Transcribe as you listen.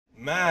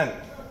Man,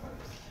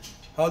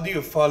 how do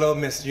you follow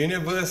Miss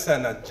Universe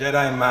and a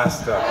Jedi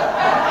Master?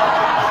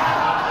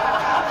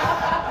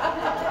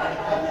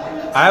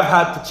 I've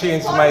had to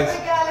change my...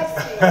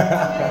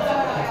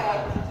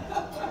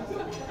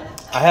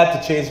 I had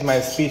to change my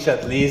speech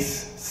at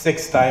least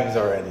 6 times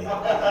already.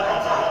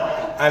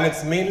 And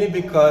it's mainly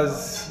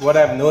because what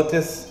I've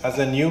noticed as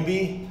a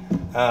newbie,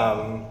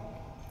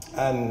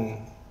 and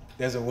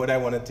there's a word I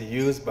wanted to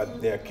use,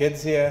 but there are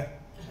kids here,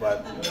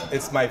 but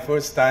it's my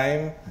first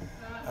time.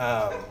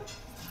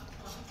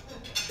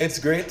 It's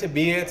great to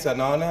be here, it's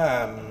an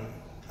honor.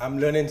 I'm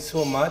learning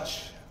so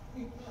much.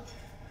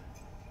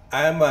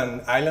 I'm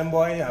an island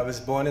boy. I was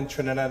born in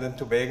Trinidad and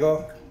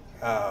Tobago,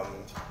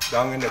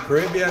 down in the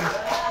Caribbean.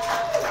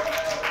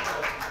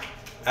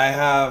 I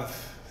have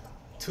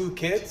 2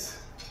 kids.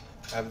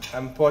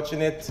 I'm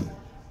fortunate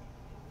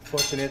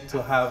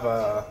to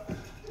have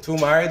 2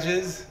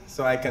 marriages,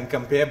 so I can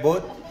compare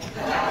both.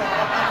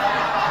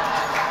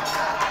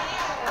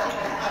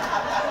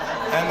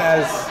 And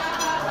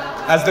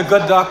as the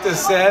good doctor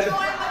said,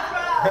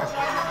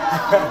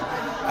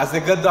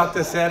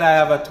 I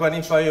have a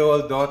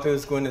 24-year-old daughter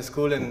who's going to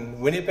school in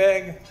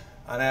Winnipeg,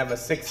 and I have a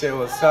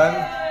 6-year-old son.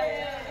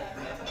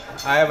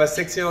 I have a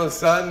 6-year-old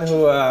son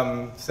who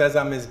says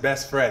I'm his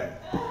best friend.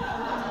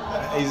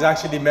 He's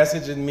actually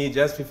messaging me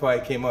just before I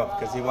came up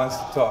because he wants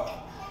to talk.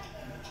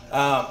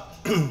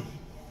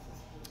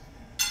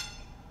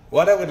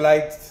 What I would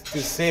like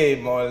to say,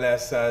 more or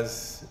less,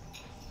 as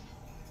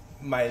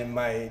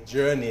my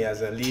journey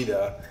as a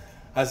leader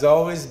has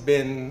always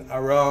been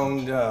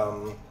around,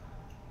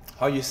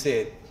 how you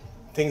say it,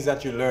 things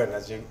that you learn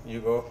as you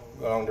go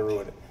along the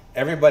road.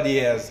 Everybody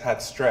has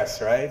had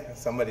stress, right?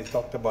 Somebody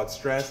talked about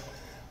stress,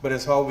 but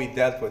it's how we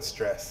dealt with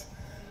stress.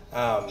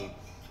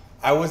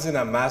 I wasn't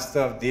a master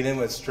of dealing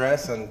with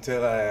stress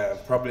until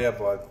probably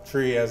about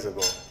 3 years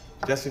ago,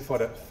 just before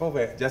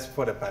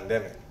the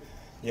pandemic.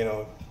 You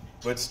know,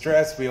 with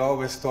stress, we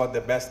always thought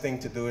the best thing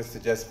to do is to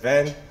just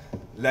vent,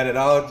 let it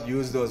out,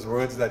 use those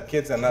words that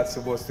kids are not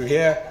supposed to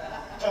hear,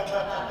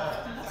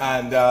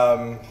 and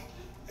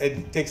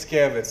it takes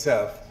care of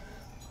itself.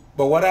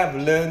 But what I've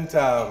learned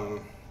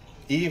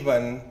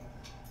even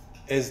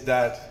is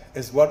that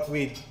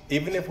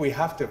even if we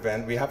have to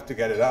vent, we have to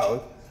get it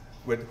out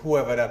with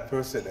whoever that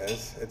person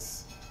is.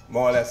 It's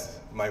more or less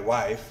my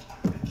wife.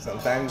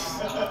 Sometimes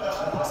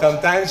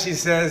she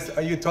says,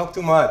 oh, you talk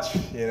too much.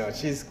 You know,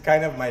 she's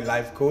kind of my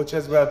life coach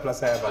as well,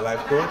 plus I have a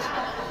life coach.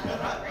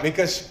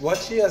 Because what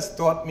she has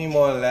taught me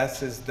more or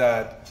less is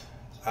that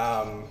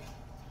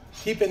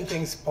keeping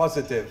things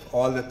positive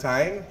all the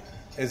time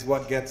is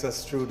what gets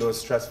us through those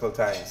stressful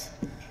times.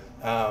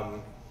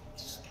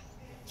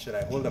 Should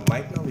I hold the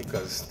mic now?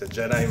 Because the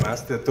Jedi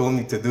Master told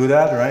me to do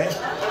that, right?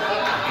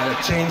 I'm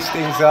gonna change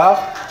things up.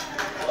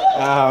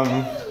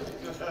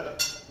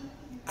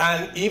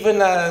 And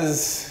even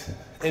as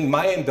in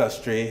my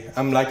industry,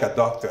 I'm like a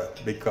doctor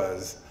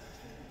because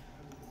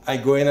I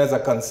go in as a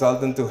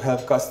consultant to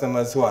help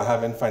customers who are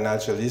having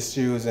financial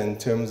issues in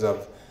terms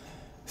of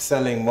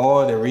selling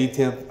more, the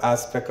retail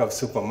aspect of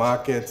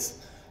supermarkets,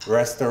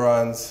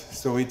 restaurants.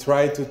 So we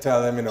try to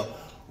tell them, you know,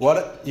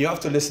 you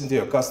have to listen to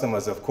your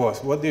customers, of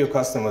course. What do your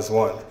customers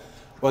want?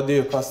 What do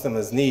your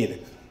customers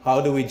need? How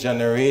do we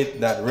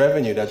generate that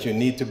revenue that you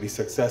need to be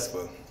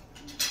successful?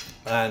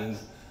 And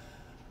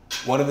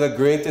one of the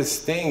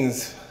greatest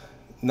things,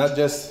 not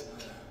just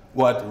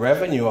what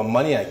revenue or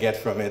money I get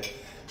from it,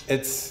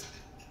 it's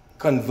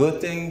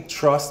converting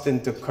trust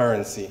into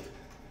currency.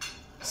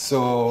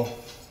 So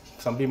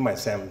some people might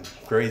say I'm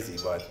crazy,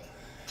 but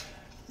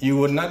you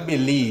would not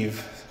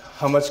believe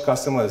how much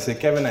customers say,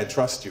 Kevin, I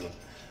trust you.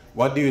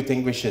 What do you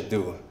think we should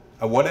do?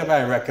 And whatever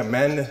I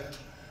recommend,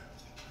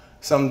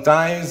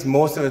 sometimes,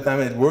 most of the time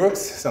it works,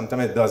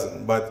 sometimes it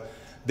doesn't. But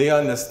they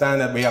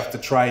understand that we have to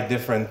try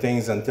different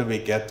things until we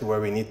get to where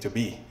we need to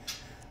be,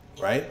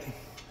 right?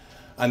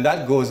 And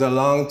that goes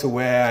along to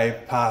where I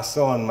pass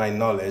on my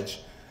knowledge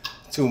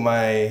to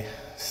my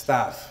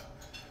staff,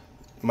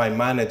 my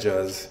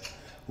managers,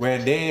 where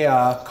they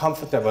are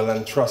comfortable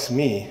and trust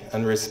me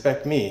and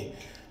respect me,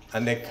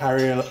 and they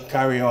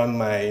carry on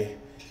my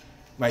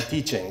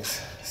teachings.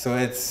 So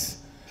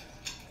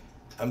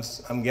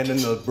I'm getting a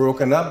little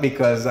broken up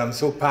because I'm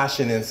so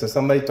passionate. So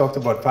somebody talked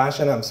about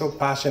passion. I'm so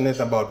passionate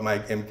about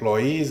my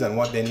employees and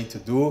what they need to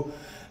do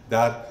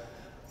that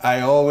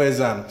I always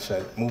should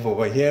I move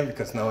over here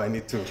because now I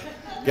need to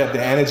get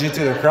the energy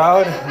to the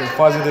crowd, the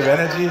positive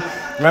energy.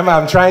 Remember,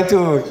 I'm trying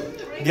to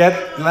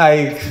get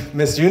like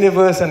Miss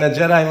Universe and a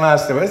Jedi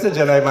Master. Where's the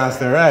Jedi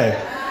Master, right?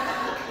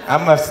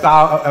 I'm a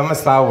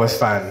Star Wars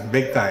fan,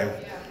 big time.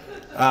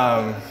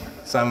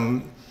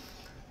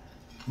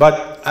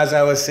 But as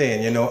I was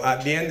saying, you know,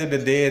 at the end of the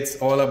day, it's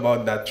all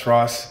about that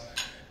trust,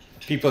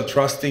 people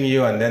trusting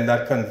you, and then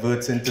that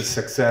converts into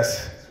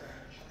success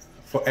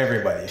for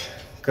everybody.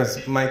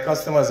 Because my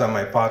customers are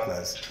my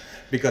partners,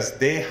 because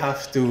they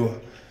have to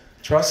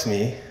trust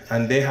me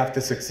and they have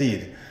to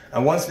succeed.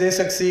 And once they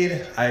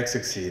succeed, I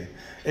succeed.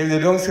 If they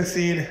don't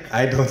succeed,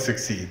 I don't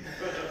succeed.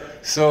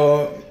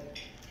 So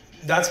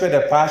that's where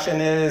the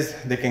passion is.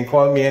 They can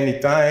call me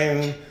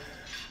anytime,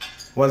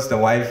 once the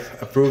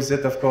wife approves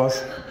it, of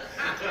course.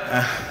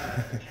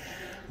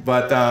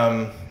 But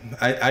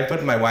I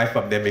put my wife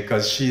up there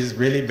because she's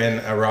really been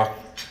a rock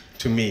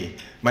to me.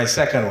 My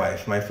second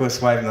wife, my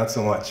first wife, not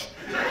so much.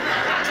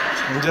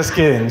 I'm just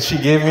kidding. She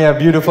gave me a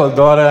beautiful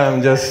daughter.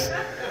 I'm just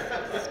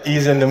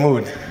easing the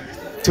mood.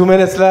 2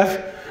 minutes left?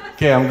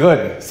 Okay, I'm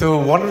good. So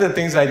one of the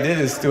things I did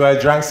is I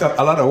drank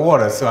a lot of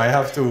water, so I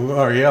have to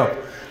hurry up,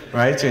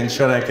 right, to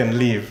ensure I can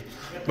leave.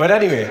 But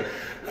anyway,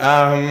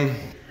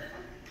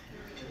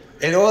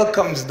 it all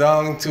comes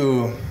down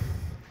to,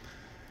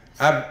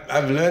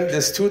 I've learned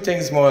there's two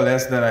things more or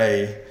less that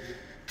I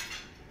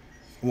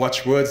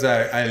watchwords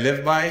I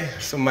live by.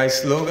 So my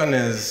slogan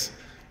is,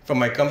 for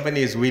my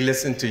company, is we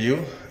listen to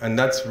you, and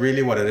that's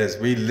really what it is.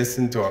 We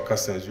listen to our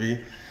customers.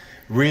 We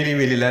really,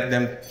 really let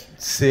them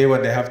say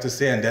what they have to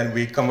say, and then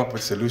we come up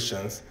with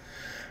solutions.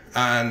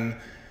 And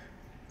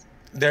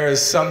there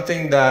is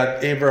something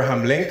that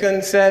Abraham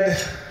Lincoln said,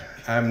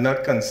 I'm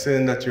not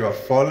concerned that you have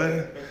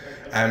fallen,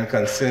 I'm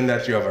concerned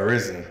that you have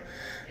arisen.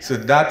 So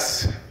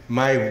that's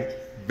my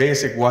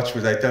basic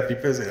watchword. I tell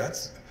people,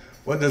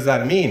 what does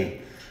that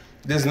mean?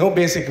 There's no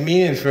basic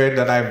meaning for it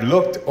that I've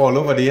looked all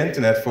over the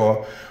internet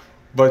for,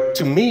 but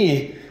to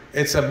me,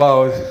 it's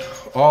about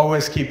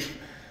always keep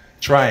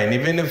trying.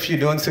 Even if you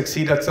don't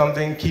succeed at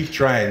something, keep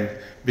trying,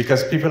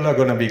 because people are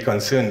going to be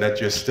concerned that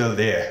you're still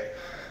there.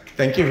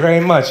 Thank you very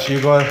much.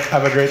 You're going to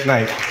have a great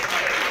night.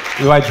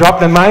 Do I drop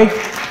the mic?